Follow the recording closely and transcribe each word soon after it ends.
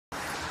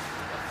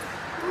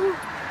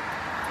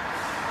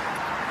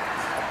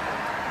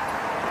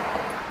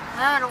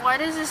Dad, why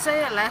does it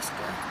say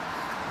Alaska?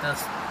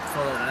 That's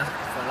for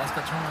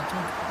Alaska Channel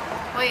too.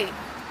 Wait,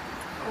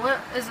 what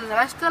is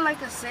Alaska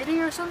like a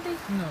city or something?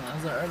 No,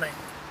 that's an airline.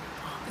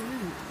 I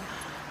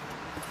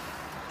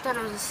thought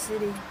it was a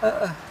city.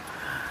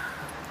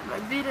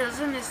 Like videos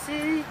in the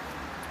city.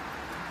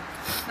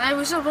 Like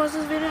we should post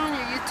this video on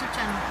your YouTube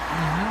channel.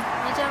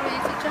 Don't you have a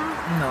YouTube channel?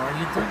 No,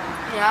 YouTube?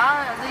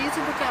 Yeah, the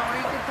YouTube account where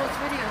you can post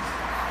videos.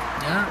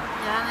 Yeah.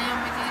 Yeah, and then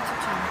you'll make a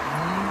YouTube channel.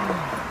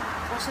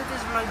 Post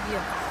this vlog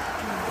here.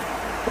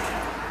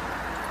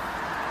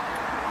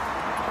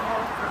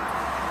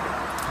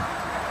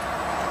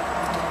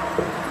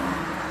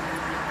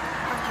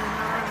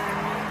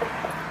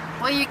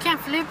 Well, you can't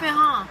flip it,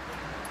 huh?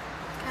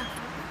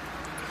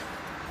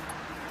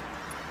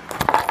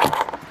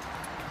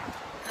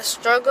 I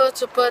struggle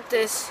to put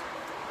this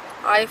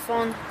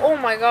iPhone. Oh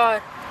my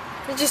god.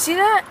 Did you see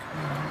that?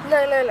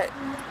 Look.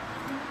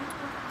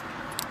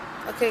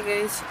 Okay,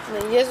 guys.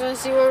 Now you guys want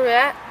to see where we're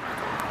at?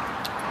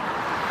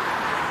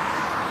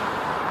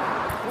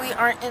 We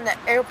are in the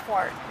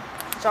airport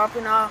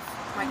dropping off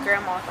my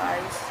grandma,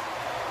 guys.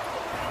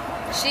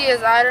 She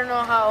is, I don't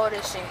know how old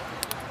is she.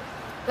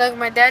 Like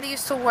my daddy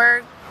used to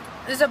work.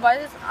 Is it by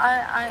this? No,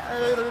 I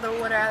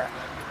wear it.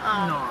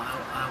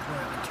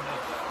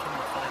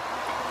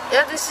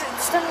 Yeah, this is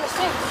still the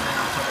same.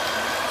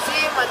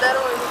 See, my dad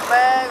was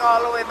back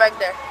all the way back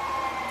there.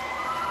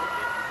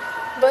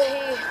 But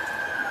he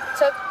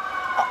took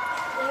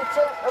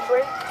a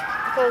break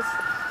because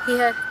he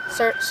had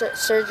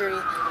surgery.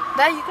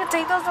 Dad, you can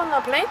take those on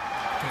the plane?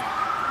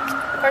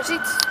 Car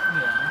seats?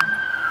 Yeah.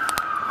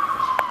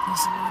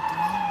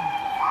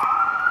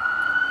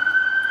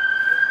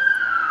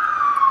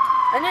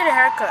 I need a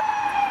haircut.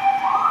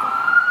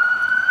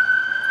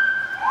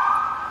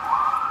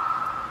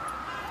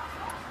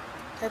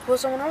 Can I pull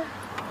someone over?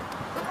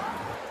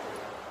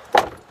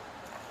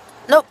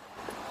 Nope.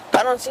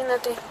 I don't see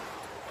nothing.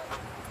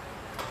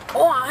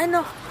 Oh, I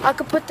know. I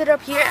could put it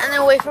up here and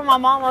then wait for my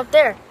mom up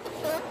there.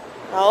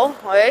 No,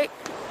 wait.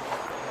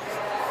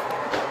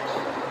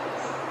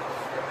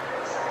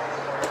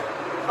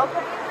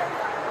 Okay.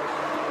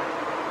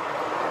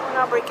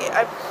 I'll break it.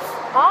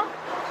 Huh?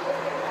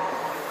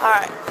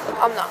 Alright,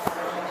 I'm not.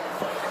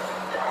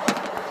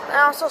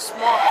 Now I'm so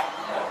small.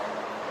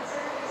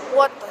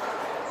 What the?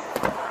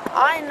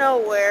 I know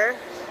where.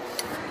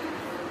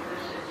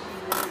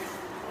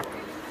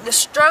 The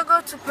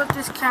struggle to put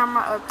this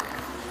camera up there.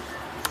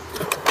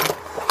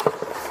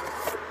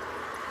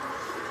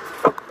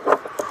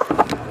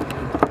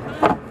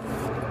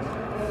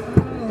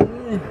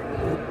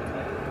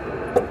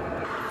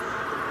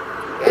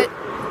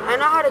 I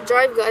know how to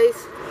drive,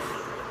 guys.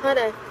 How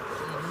to?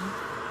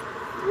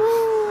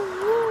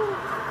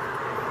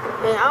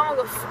 Yeah, I'm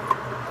gonna go.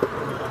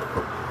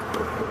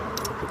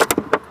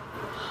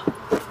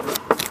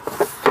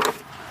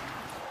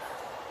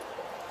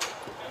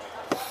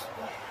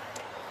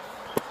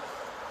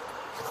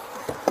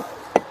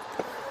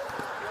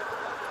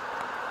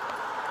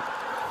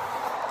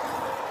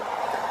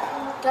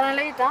 Can I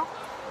lay it down?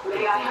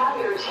 May I have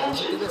your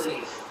attention,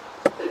 please?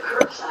 The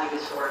curbside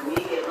is for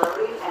immediate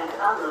loading and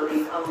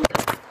unloading only.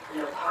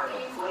 No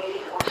parking,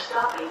 waiting, or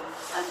stopping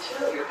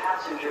until your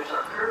passengers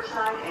are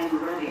curbside and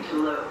ready to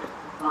load.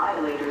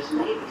 Violators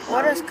may be.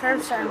 What does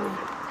curbside mean?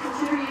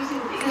 Consider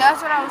using these.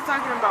 That's what I was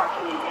talking about.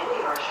 In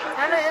any of our structures.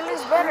 I know it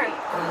looks better.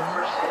 For the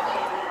first 15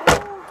 minutes.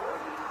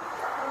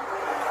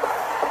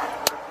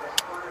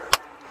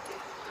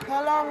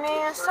 Hello,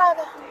 man,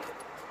 soda.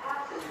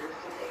 Passengers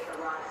can take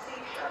the line C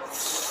shuttle.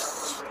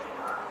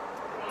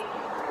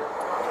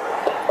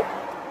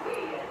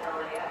 We at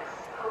LAX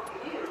hope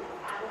you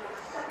have an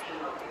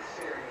exceptional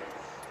experience.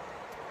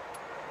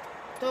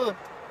 Dude,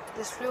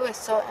 this freeway is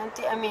so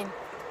empty. I mean,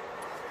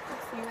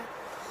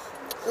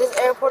 this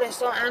airport is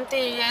so empty,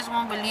 you guys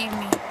won't believe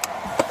me.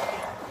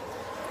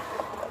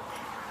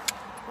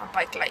 My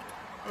bike light.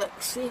 Look,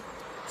 see?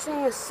 This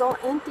thing is so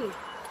empty.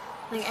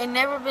 Like, I've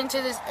never been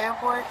to this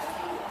airport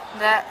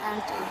that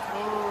empty.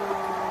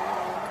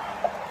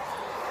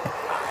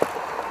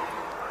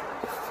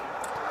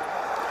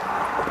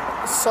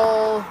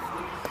 So,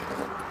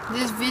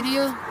 this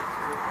video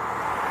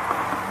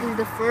is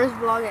the first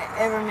vlog I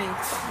ever made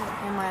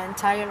in my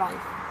entire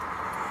life.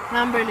 And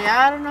I'm barely,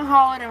 I don't know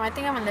how old I am. I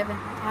think I'm 11.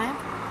 I am?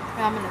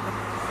 Yeah, I'm 11.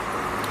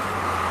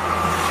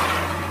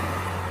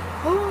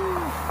 Ooh.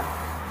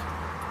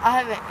 I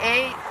haven't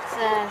ate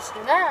since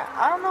that.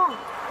 I don't know. I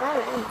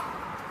haven't eaten.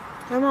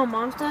 Is my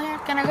mom still here?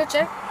 Can I go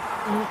check?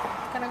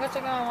 Can I go check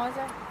if my mom's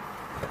there?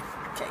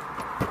 Okay.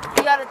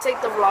 You gotta take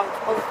the vlog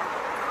over.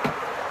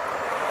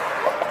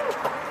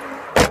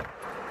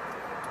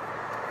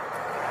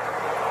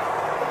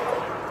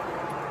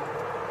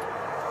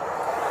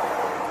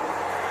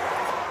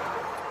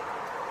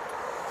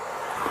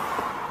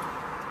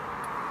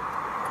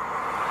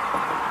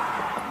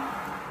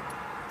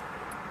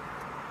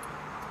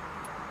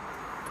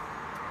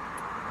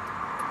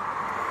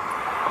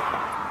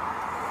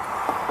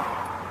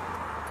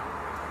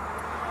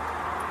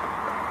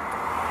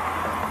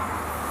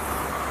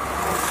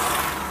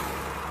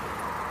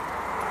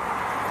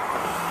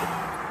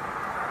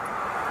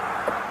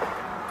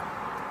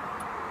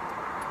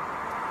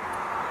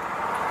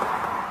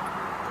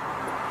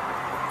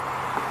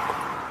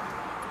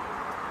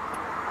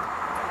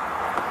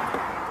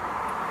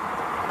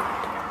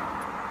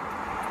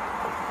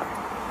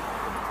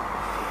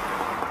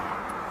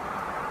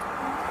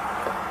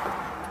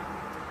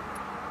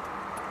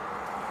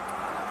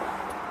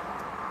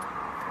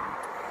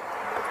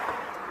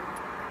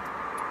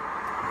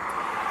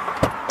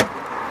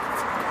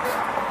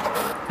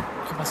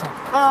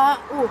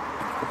 Ooh.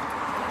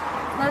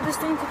 Let this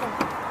thing to go.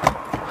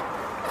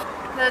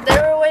 They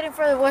were waiting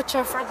for the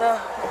watcher for the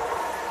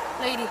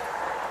lady.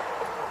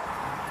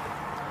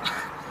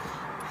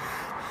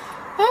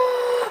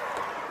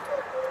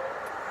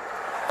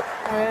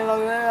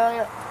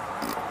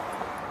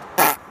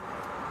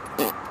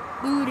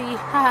 Booty.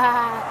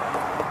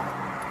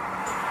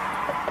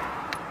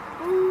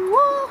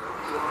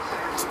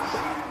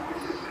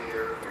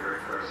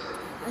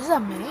 Is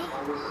that me?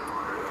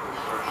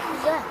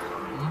 Who's that?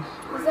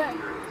 Who's that?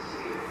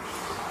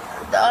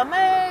 The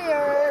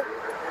mayor.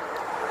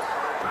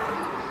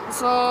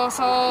 So,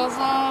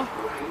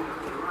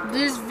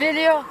 this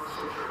video,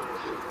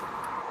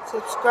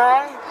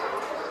 subscribe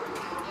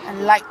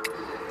and like.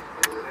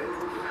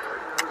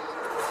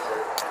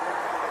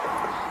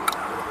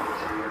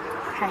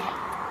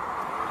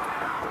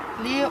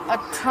 Leave a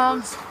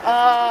thumbs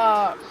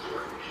up.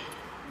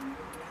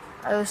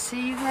 I will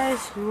see you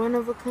guys. You're one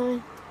of a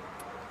kind.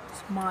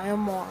 Smile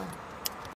more.